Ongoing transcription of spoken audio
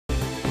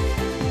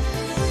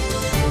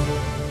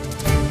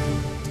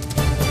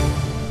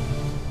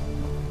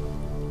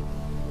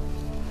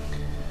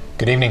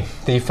Good evening.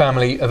 The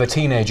family of a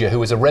teenager who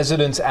was a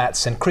resident at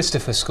St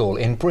Chistophers School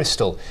in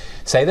Bristol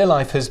say their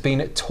life has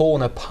been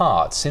torn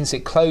apart since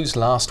it closed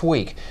last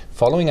week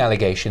following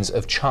allegations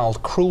of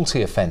child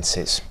cruelty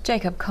offences.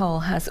 Jacob Cole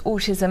has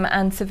autism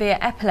and severe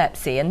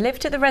epilepsy and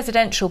lived at the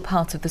residential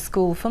part of the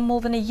school for more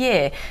than a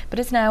year, but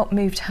has now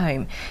moved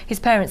home.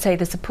 His parents say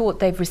the support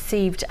they've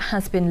received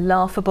has been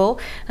laughable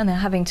and they're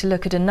having to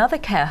look at another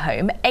care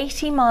home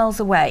 80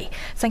 miles away.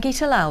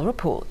 Sangeeta Lal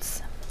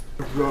reports.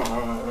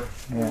 Yeah.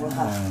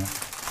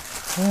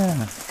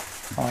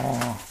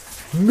 Oh.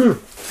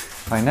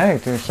 I know,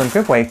 doing some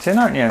good waiting,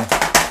 aren't you?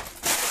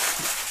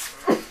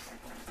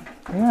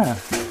 Yeah.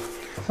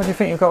 What do you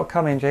think you've got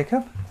coming,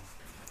 Jacob?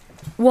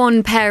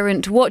 One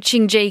parent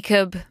watching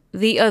Jacob,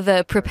 the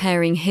other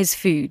preparing his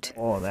food.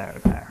 Oh, there.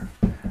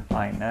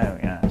 I know,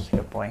 yeah, that's a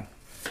good boy.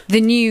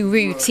 The new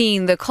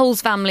routine the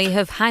Coles family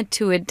have had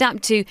to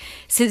adapt to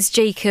since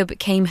Jacob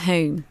came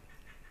home.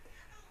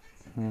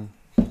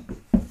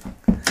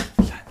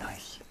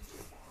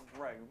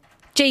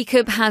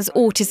 Jacob has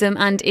autism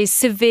and is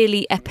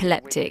severely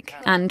epileptic,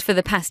 and for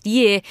the past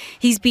year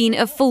he's been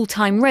a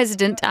full-time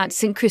resident at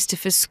St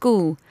Chistophers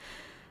School.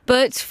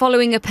 But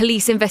following a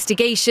police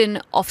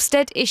investigation,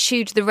 Ofsted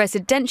issued the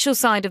residential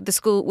side of the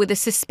school with a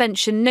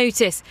suspension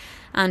notice,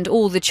 and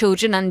all the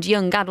children and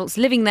young adults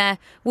living there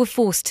were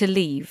forced to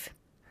leave.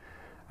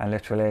 And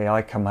literally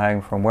I come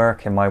home from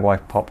work and my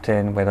wife popped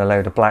in with a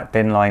load of black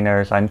bin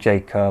liners and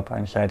Jacob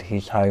and said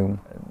he's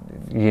home.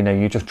 You know,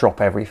 you just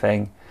drop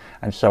everything.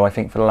 And so I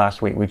think for the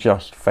last week we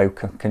just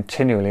focus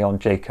continually on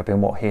Jacob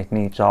and what his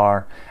needs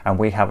are, and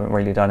we haven't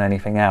really done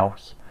anything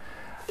else.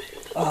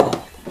 Oh,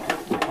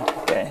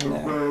 get in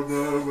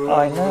there.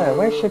 I know,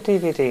 where's your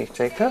DVD,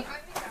 Jacob?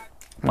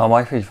 My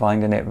wife is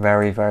finding it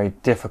very, very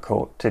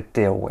difficult to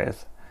deal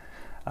with.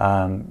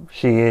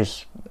 She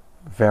is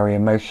very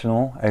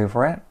emotional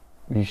over it.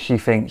 She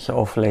thinks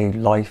awfully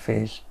life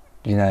is,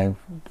 you know,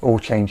 all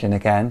changing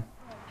again.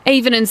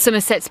 Avon and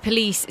Somerset's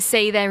police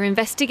say they're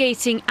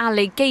investigating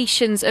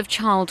allegations of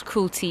child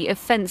cruelty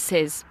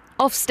offences.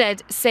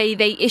 Ofsted say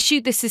they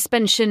issued the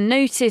suspension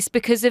notice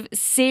because of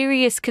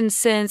serious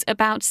concerns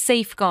about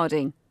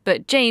safeguarding.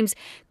 But James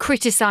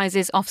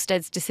criticises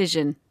Ofsted's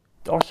decision.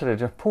 Ofsted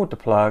just pulled the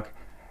plug,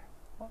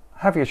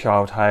 have your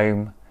child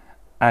home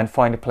and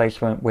find a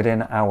placement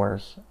within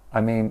hours.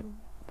 I mean,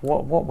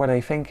 what were they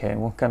thinking?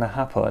 What's going to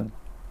happen?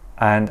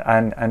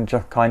 And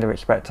just kind of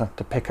expect us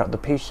to pick up the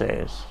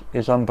pieces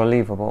is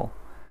unbelievable.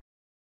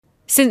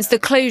 Since the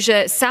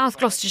closure, South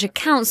Gloucestershire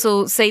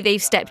Council say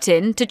they've stepped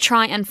in to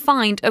try and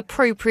find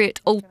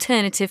appropriate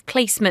alternative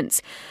placements.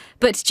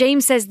 But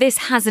James says this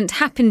hasn't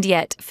happened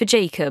yet for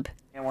Jacob.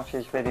 You watch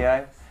his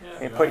video?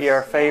 You put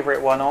your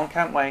favourite one on,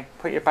 can't we?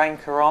 Put your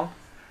banker on.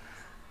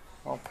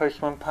 Or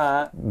Postman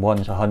Pat.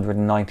 One's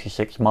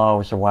 196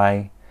 miles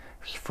away.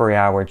 It's a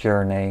 3-hour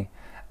journey.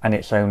 And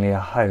it's only a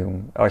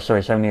home,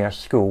 it's only a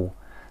school.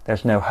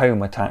 There's no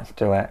home attached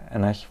to it,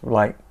 and it's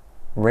like,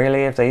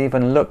 really, have they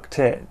even looked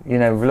at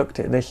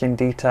this in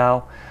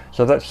detail?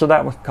 So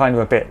that was kind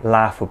of a bit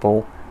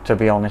laughable, to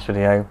be honest with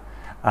you.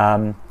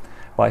 But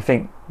I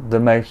think the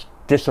most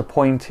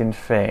disappointing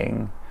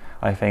thing,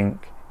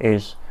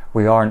 is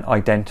we aren't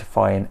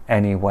identifying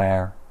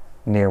anywhere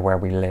near where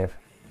we live.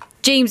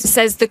 James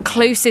says the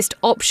closest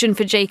option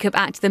for Jacob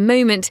at the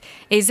moment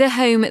is a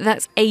home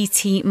that's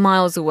 80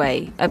 miles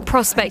away, a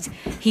prospect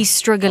he's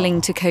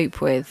struggling to cope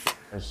with.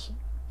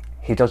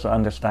 He doesn't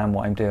understand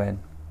what I'm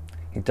doing.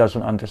 He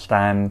doesn't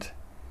understand.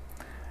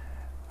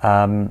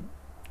 When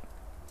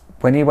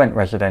he went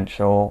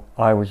residential,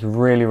 I was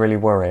really, really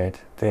worried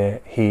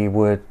that he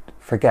would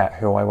forget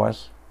who I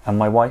was and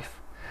my wife.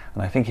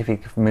 And I think if he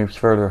moves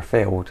further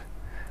afield,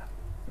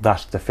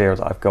 that's the fear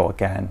that I've got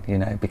again, you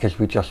know, because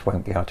we just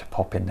won't be able to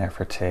pop in there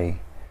for tea.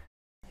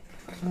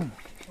 You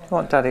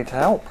want Daddy to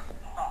help?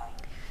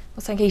 Well,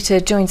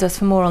 Sangeeta joins us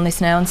for more on this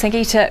now. And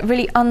Sangeeta,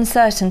 really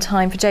uncertain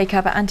time for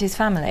Jacob and his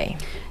family.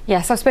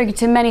 Yes, I've spoken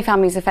to many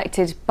families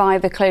affected by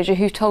the closure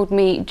who've told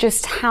me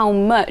just how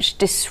much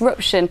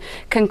disruption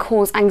can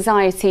cause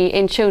anxiety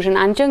in children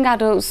and young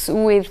adults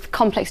with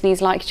complex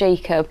needs like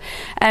Jacob.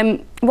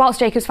 Whilst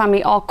Jacob's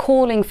family are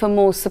calling for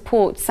more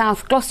support,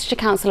 South Gloucestershire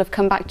Council have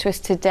come back to us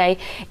today.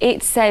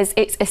 It says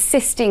it's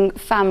assisting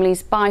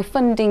families by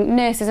funding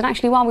nurses, and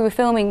actually while we were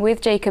filming with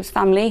Jacob's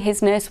family,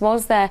 his nurse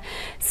was there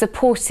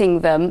supporting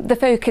them. The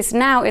focus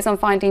now is on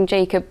finding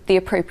Jacob the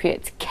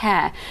appropriate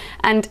care,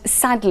 and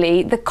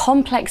sadly the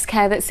complex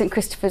care that St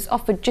Chistophers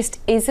offered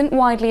just isn't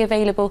widely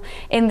available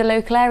in the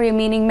local area,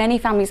 meaning many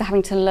families are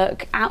having to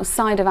look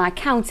outside of our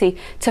county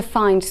to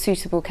find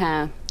suitable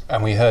care.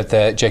 And we heard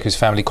that Jacob's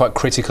family quite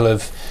critical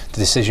of the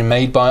decision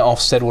made by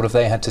Ofsted. What have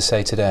they had to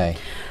say today?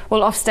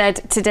 Well,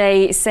 Ofsted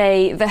today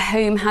say the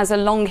home has a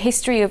long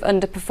history of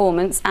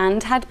underperformance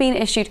and had been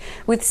issued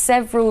with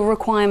several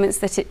requirements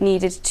that it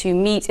needed to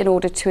meet in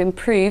order to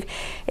improve.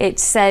 It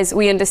says,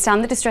 we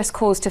understand the distress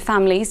caused to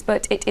families,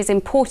 but it is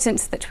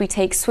important that we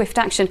take swift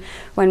action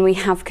when we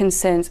have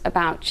concerns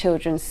about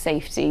children's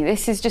safety.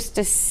 This is just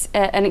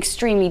an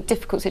extremely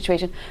difficult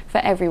situation for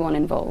everyone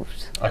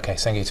involved. OK,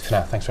 Sangeeta, for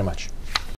now. Thanks very much.